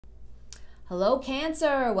Hello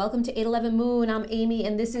Cancer, welcome to 811 Moon. I'm Amy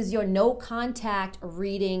and this is your no contact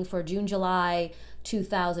reading for June, July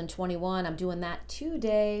 2021. I'm doing that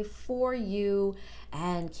today for you.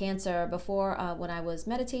 And Cancer, before when I was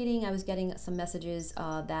meditating, I was getting some messages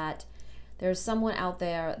that there's someone out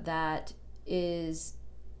there that is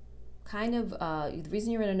kind of, the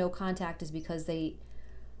reason you're in a no contact is because they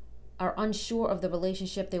are unsure of the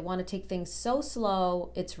relationship. They want to take things so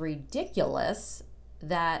slow, it's ridiculous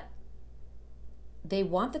that they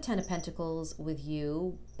want the Ten of Pentacles with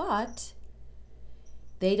you, but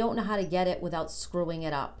they don't know how to get it without screwing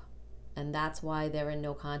it up. And that's why they're in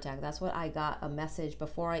no contact. That's what I got a message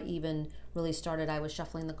before I even really started. I was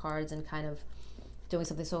shuffling the cards and kind of doing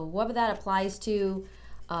something. So whoever that applies to,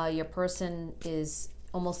 your person is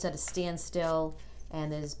almost at a standstill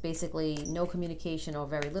and there's basically no communication or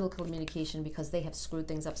very little communication because they have screwed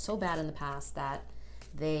things up so bad in the past that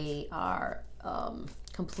they are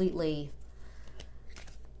completely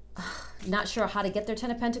not sure how to get their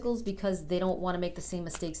Ten of Pentacles because they don't want to make the same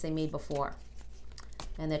mistakes they made before.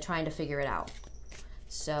 And they're trying to figure it out.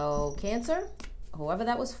 So Cancer, whoever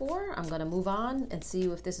that was for, I'm going to move on and see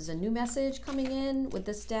if this is a new message coming in with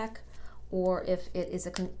this deck or if it is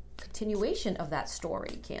a continuation of that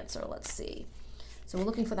story, Cancer. Let's see. So we're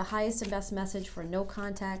looking for the highest and best message for no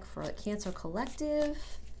contact for a Cancer collective.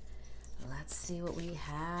 Let's see what we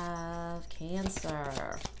have,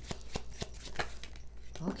 Cancer.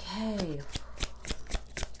 Okay.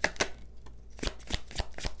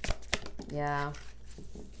 Yeah,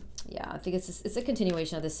 I think it's a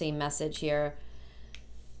continuation of the same message here.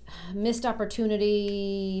 Missed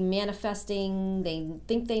opportunity, manifesting. They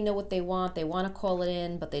think they know what they want to call it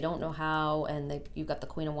in, but they don't know how. And you've got the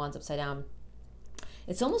Queen of Wands upside down.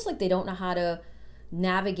 It's almost like they don't know how to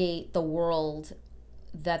navigate the world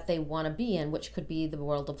that they want to be in, which could be the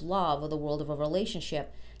world of love or the world of a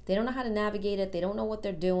relationship. They don't know how to navigate it. They don't know what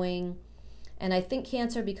they're doing. And I think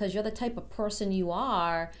Cancer, because you're the type of person you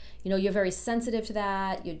are, you know, you're very sensitive to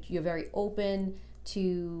that. You're very open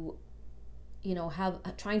to, you know,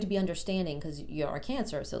 trying to be understanding because you're a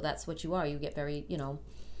Cancer. So that's what you are. You get very, you know,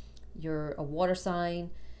 you're a water sign.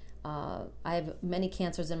 I have many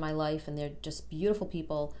Cancers in my life and they're just beautiful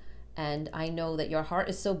people. And I know that your heart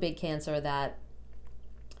is so big, Cancer, that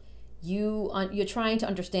you're trying to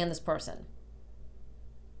understand this person.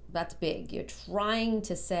 That's big. You're trying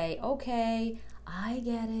to say, okay, I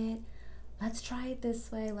get it. Let's try it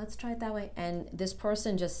this way. Let's try it that way. And this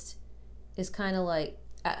person just is kind of like,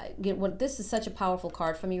 this is such a powerful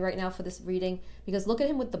card for me right now for this reading, because look at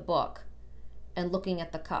him with the book and looking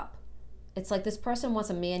at the cup. It's like this person wants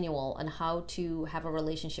a manual on how to have a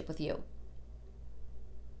relationship with you.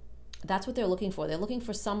 That's what they're looking for. They're looking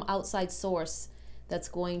for some outside source that's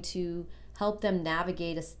going to help them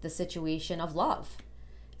navigate the situation of love.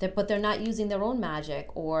 But they're not using their own magic,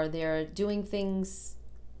 or they're doing things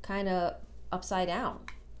kind of upside down.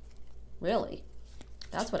 Really,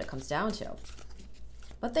 that's what it comes down to.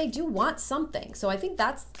 But they do want something. So I think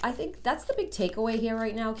that's the big takeaway here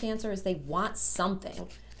right now, Cancer, is they want something.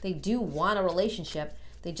 They do want a relationship.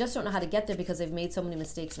 They just don't know how to get there because they've made so many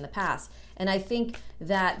mistakes in the past. And I think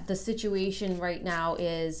that the situation right now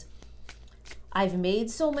is, I've made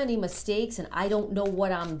so many mistakes and I don't know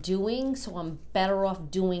what I'm doing, so I'm better off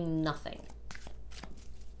doing nothing.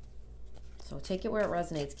 So take it where it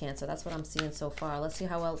resonates, Cancer. That's what I'm seeing so far. Let's see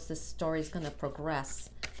how else this story is going to progress.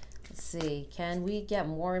 Let's see. Can we get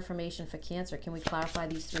more information for Cancer? Can we clarify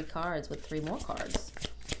these three cards with three more cards?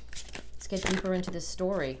 Let's get deeper into this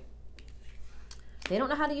story. They don't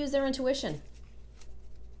know how to use their intuition.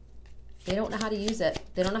 They don't know how to use it.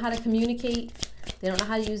 They don't know how to communicate. They don't know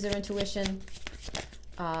how to use their intuition.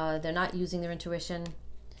 They're not using their intuition.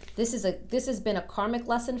 This has been a karmic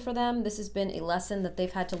lesson for them. This has been a lesson that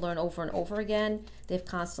they've had to learn over and over again. They've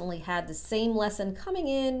constantly had the same lesson coming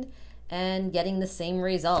in and getting the same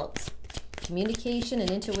results. Communication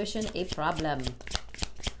and intuition, a problem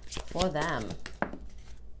for them.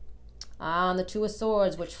 The Two of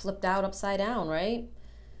Swords, which flipped out upside down, right?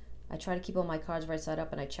 I try to keep all my cards right side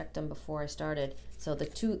up and I checked them before I started. So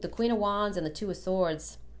the Queen of Wands and the Two of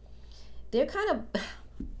Swords, they're kind of,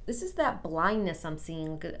 this is that blindness I'm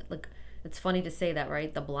seeing. Like, it's funny to say that,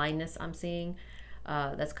 right? The blindness I'm seeing.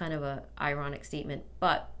 That's kind of a ironic statement.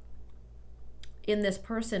 But in this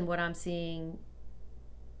person, what I'm seeing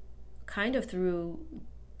kind of through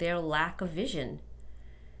their lack of vision.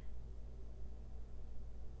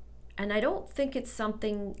 And I don't think it's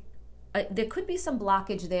something, there could be some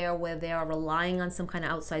blockage there where they are relying on some kind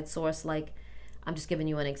of outside source. Like, I'm just giving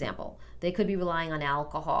you an example. They could be relying on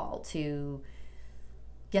alcohol to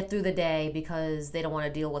get through the day because they don't want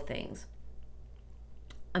to deal with things.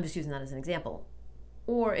 I'm just using that as an example.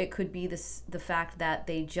 Or it could be the fact that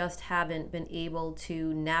they just haven't been able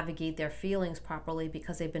to navigate their feelings properly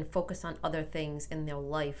because they've been focused on other things in their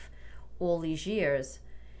life all these years,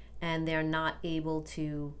 and they're not able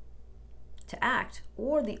to act.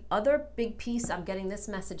 Or the other big piece I'm getting this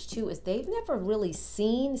message too is they've never really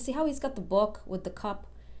seen, see how he's got the book with the cup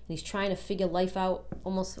and he's trying to figure life out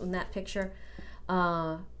almost in that picture.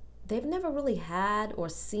 They've never really had or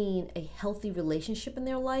seen a healthy relationship in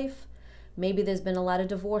their life. Maybe there's been a lot of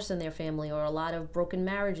divorce in their family, or a lot of broken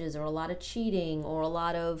marriages, or a lot of cheating, or a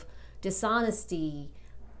lot of dishonesty.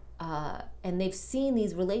 And they've seen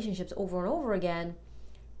these relationships over and over again,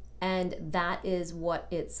 and that is what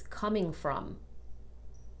it's coming from.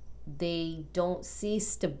 They don't see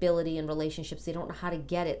stability in relationships. They don't know how to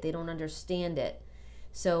get it. They don't understand it.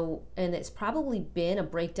 So, and it's probably been a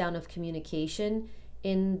breakdown of communication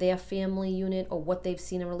in their family unit, or what they've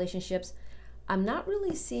seen in relationships. I'm not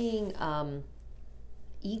really seeing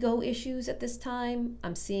ego issues at this time.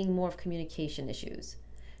 I'm seeing more of communication issues.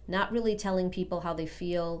 Not really telling people how they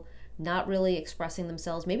feel, not really expressing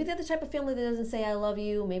themselves. Maybe they're the type of family that doesn't say I love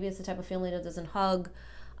you. Maybe it's the type of family that doesn't hug.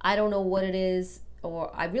 I don't know what it is.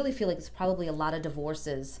 Or I really feel like it's probably a lot of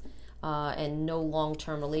divorces and no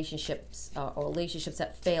long-term relationships, or relationships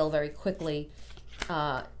that fail very quickly.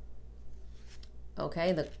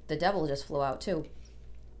 Okay, the devil just flew out too.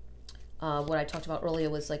 What I talked about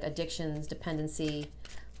earlier was like addictions, dependency,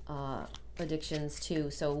 addictions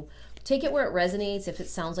too. So take it where it resonates. If it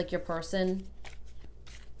sounds like your person,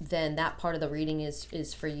 then that part of the reading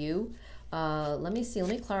is for you. Let me see.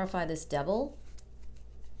 Let me clarify this devil.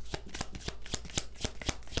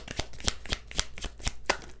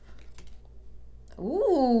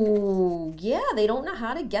 Ooh, yeah, they don't know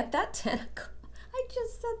how to get that 10. I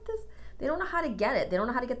just said this. They don't know how to get it. They don't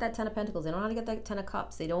know how to get that 10 of Pentacles. They don't know how to get that 10 of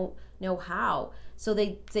Cups. They don't know how. So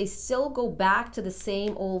they still go back to the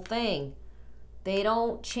same old thing. They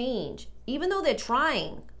don't change. Even though they're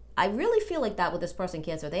trying. I really feel like that with this person,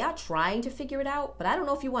 Cancer. They are trying to figure it out, but I don't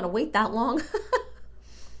know if you want to wait that long.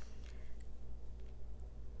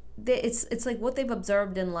 It's like what they've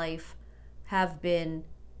observed in life have been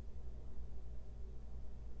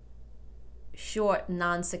short,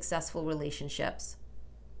 non-successful relationships.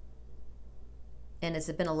 And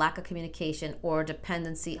it's been a lack of communication or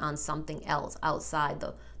dependency on something else outside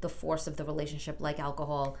the force of the relationship, like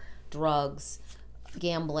alcohol, drugs,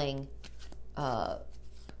 gambling,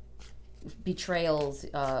 betrayals,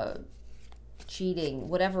 cheating,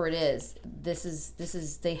 whatever it is. This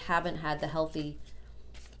is they haven't had the healthy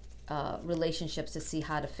relationships to see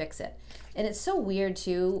how to fix it. And it's so weird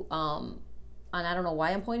too, and I don't know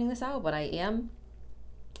why I'm pointing this out, but I am.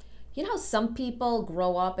 You know how some people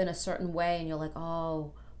grow up in a certain way and you're like,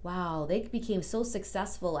 oh, wow, they became so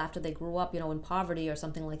successful after they grew up, in poverty or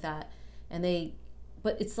something like that.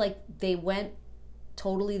 But it's like they went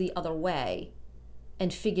totally the other way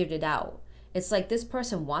and figured it out. It's like this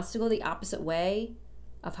person wants to go the opposite way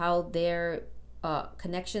of how their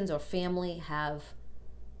connections or family have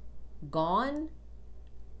gone,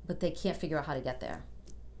 but they can't figure out how to get there.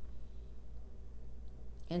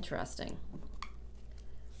 Interesting.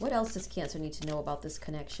 What else does Cancer need to know about this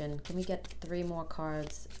connection? Can we get 3 more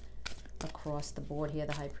cards across the board here?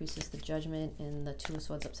 The High Priestess, the Judgment, and the Two of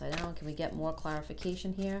Swords upside down. Can we get more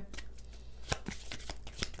clarification here?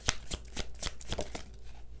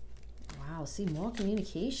 Wow, see, more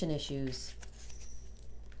communication issues.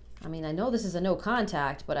 I mean, I know this is a no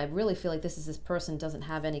contact, but I really feel like this person doesn't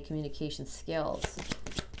have any communication skills.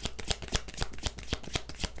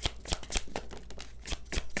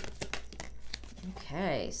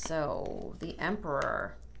 Okay, so the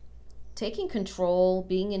Emperor, taking control,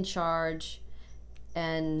 being in charge,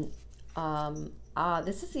 and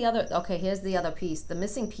this is the other, okay, here's the other piece, the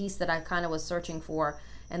missing piece that I kind of was searching for,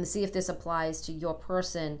 and to see if this applies to your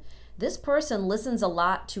person. This person listens a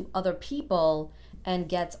lot to other people and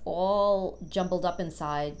gets all jumbled up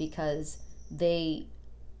inside because they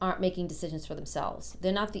aren't making decisions for themselves.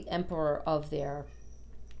 They're not the emperor of their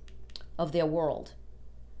world.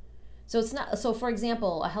 So it's not, so for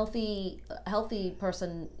example, a healthy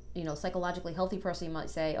person, psychologically healthy person, you might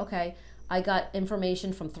say, okay, I got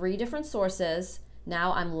information from 3 different sources.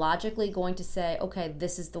 Now I'm logically going to say, okay,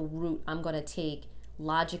 this is the route I'm going to take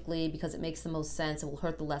logically because it makes the most sense. It will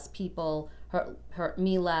hurt the less people, hurt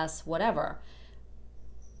me less, whatever.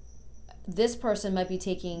 This person might be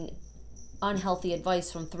taking unhealthy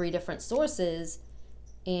advice from 3 different sources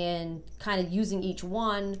and kind of using each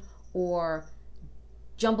one, or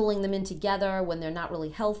jumbling them in together when they're not really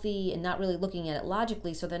healthy and not really looking at it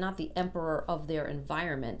logically. So they're not the emperor of their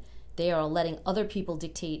environment. they are letting other people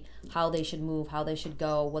dictate how they should move, how they should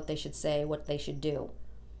go, what they should say, what they should do.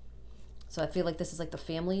 So I feel like this is like the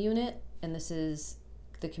family unit, and this is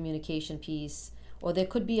the communication piece. Or there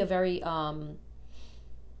could be a very, there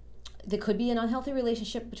could be an unhealthy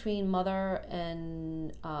relationship between mother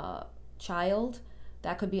and child.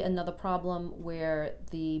 That could be another problem where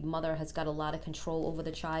the mother has got a lot of control over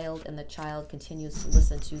the child, and the child continues to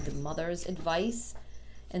listen to the mother's advice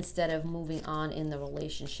instead of moving on in the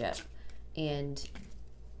relationship. And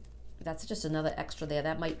that's just another extra there.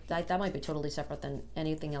 That might be totally separate than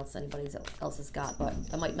anything else anybody else has got, but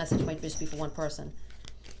message might just be for one person.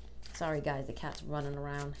 Sorry guys, the cat's running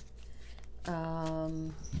around. All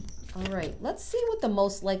right, let's see what the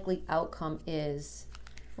most likely outcome is.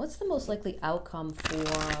 What's the most likely outcome for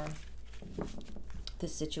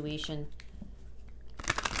this situation?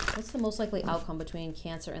 What's the most likely outcome between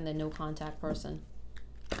Cancer and the no contact person?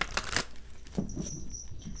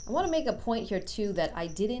 I want to make a point here too that I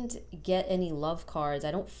didn't get any love cards. I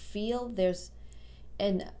don't feel there's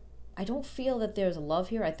love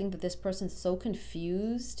here. I think that this person's so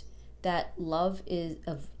confused that love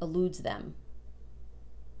eludes them.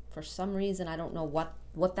 For some reason, I don't know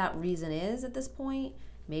what that reason is at this point.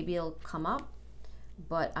 Maybe it'll come up,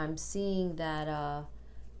 but I'm seeing that I'm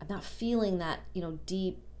not feeling that, you know,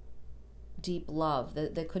 deep love.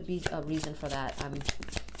 There could be a reason for that.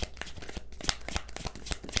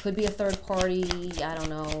 Could be a third party, I don't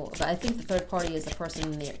know. But I think the third party is the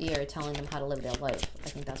person in their ear telling them how to live their life. I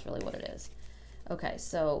think that's really what it is. Okay,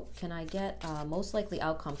 so can I get most likely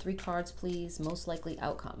outcome? 3 cards, please. Most likely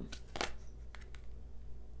outcome.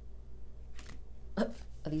 Are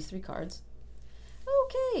these 3 cards?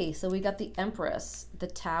 Okay, so we got the Empress, the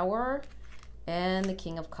Tower, and the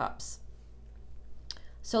King of Cups.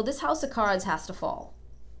 So this House of Cards has to fall.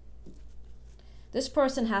 This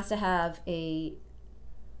person has to have this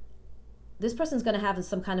person's going to have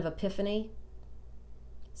some kind of epiphany,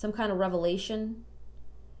 some kind of revelation,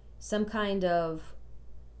 some kind of,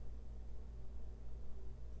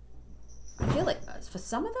 I feel like for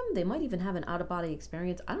some of them, they might even have an out-of-body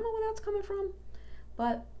experience. I don't know where that's coming from,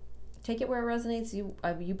 but take it where it resonates. You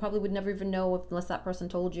probably would never even know unless that person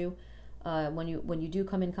told you when you do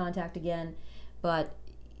come in contact again. But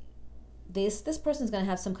this person's going to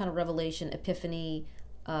have some kind of revelation, epiphany.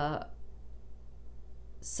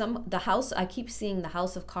 The house, I keep seeing the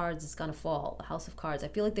House of Cards is going to fall. The House of Cards. I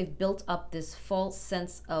feel like they've built up this false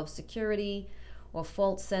sense of security or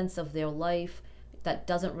false sense of their life that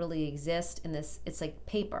doesn't really exist in this. It's like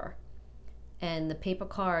paper, and the paper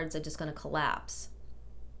cards are just going to collapse.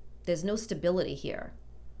 There's no stability here.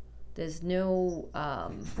 There's no,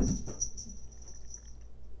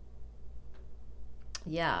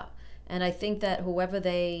 yeah. And I think that whoever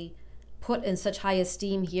they put in such high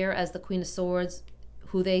esteem here as the Queen of Swords,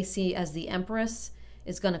 who they see as the Empress,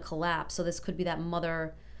 is going to collapse. So this could be that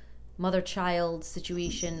mother-child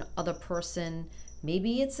situation, other person.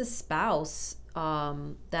 Maybe it's a spouse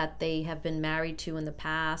that they have been married to in the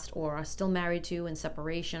past or are still married to in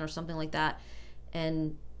separation or something like that.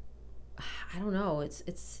 And I don't know.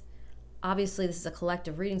 It's obviously this is a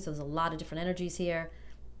collective reading, so there's a lot of different energies here.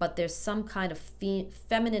 But there's some kind of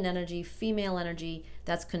feminine energy, female energy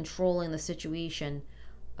that's controlling the situation.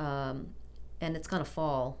 And it's going to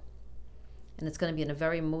fall. And it's going to be in a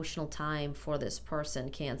very emotional time for this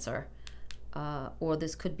person, Cancer. Or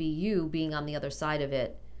this could be you being on the other side of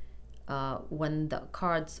it. When the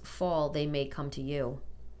cards fall, they may come to you.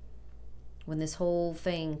 When this whole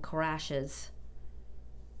thing crashes,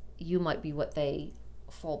 you might be what they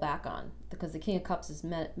fall back on. Because the King of Cups is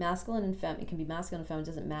masculine and feminine. It can be masculine and feminine.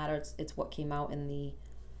 It doesn't matter. It's what came out in the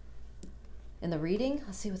reading.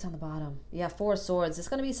 Let's see what's on the bottom. Yeah, 4 of Swords. There's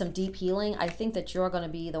going to be some deep healing. I think that you're going to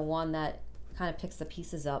be the one that kind of picks the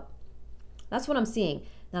pieces up. That's what I'm seeing.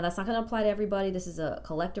 Now, that's not going to apply to everybody. This is a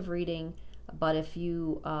collective reading. But if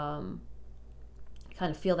you kind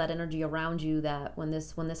of feel that energy around you, that when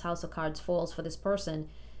this House of Cards falls for this person,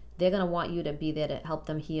 they're going to want you to be there to help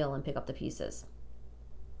them heal and pick up the pieces.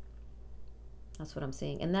 That's what I'm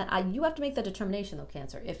seeing. And that you have to make the determination, though,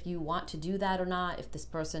 Cancer, if you want to do that or not, if this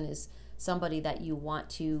person is somebody that you want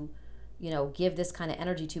to, you know, give this kind of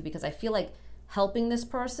energy to, because I feel like helping this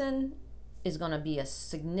person is going to be a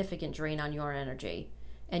significant drain on your energy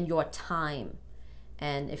and your time.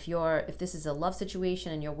 And if this is a love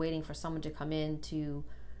situation and you're waiting for someone to come in to,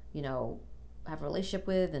 you know, have a relationship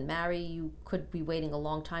with and marry, you could be waiting a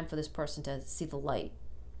long time for this person to see the light.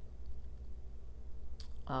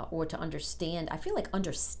 Or to understand. I feel like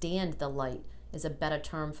understand the light is a better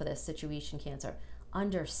term for this situation, Cancer.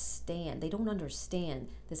 Understand. They don't understand.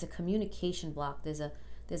 There's a communication block. There's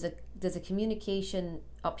there's a communication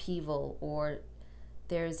upheaval, or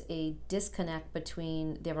there's a disconnect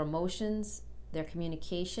between their emotions, their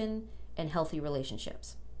communication, and healthy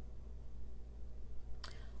relationships.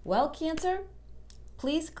 Well, Cancer,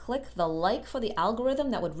 please click the like for the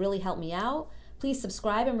algorithm. That would really help me out. Please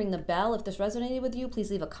subscribe and ring the bell if this resonated with you. Please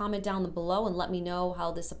leave a comment down below and let me know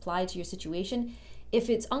how this applied to your situation. If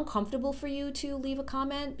it's uncomfortable for you to leave a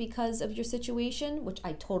comment because of your situation, which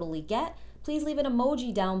I totally get, please leave an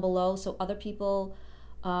emoji down below so other people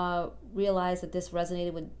realize that this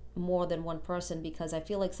resonated with more than one person, because I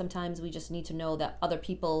feel like sometimes we just need to know that other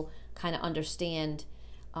people kind of understand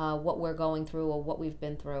what we're going through or what we've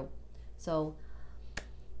been through. So,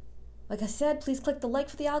 like I said, please click the like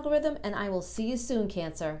for the algorithm, and I will see you soon,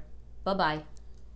 Cancer. Bye-bye.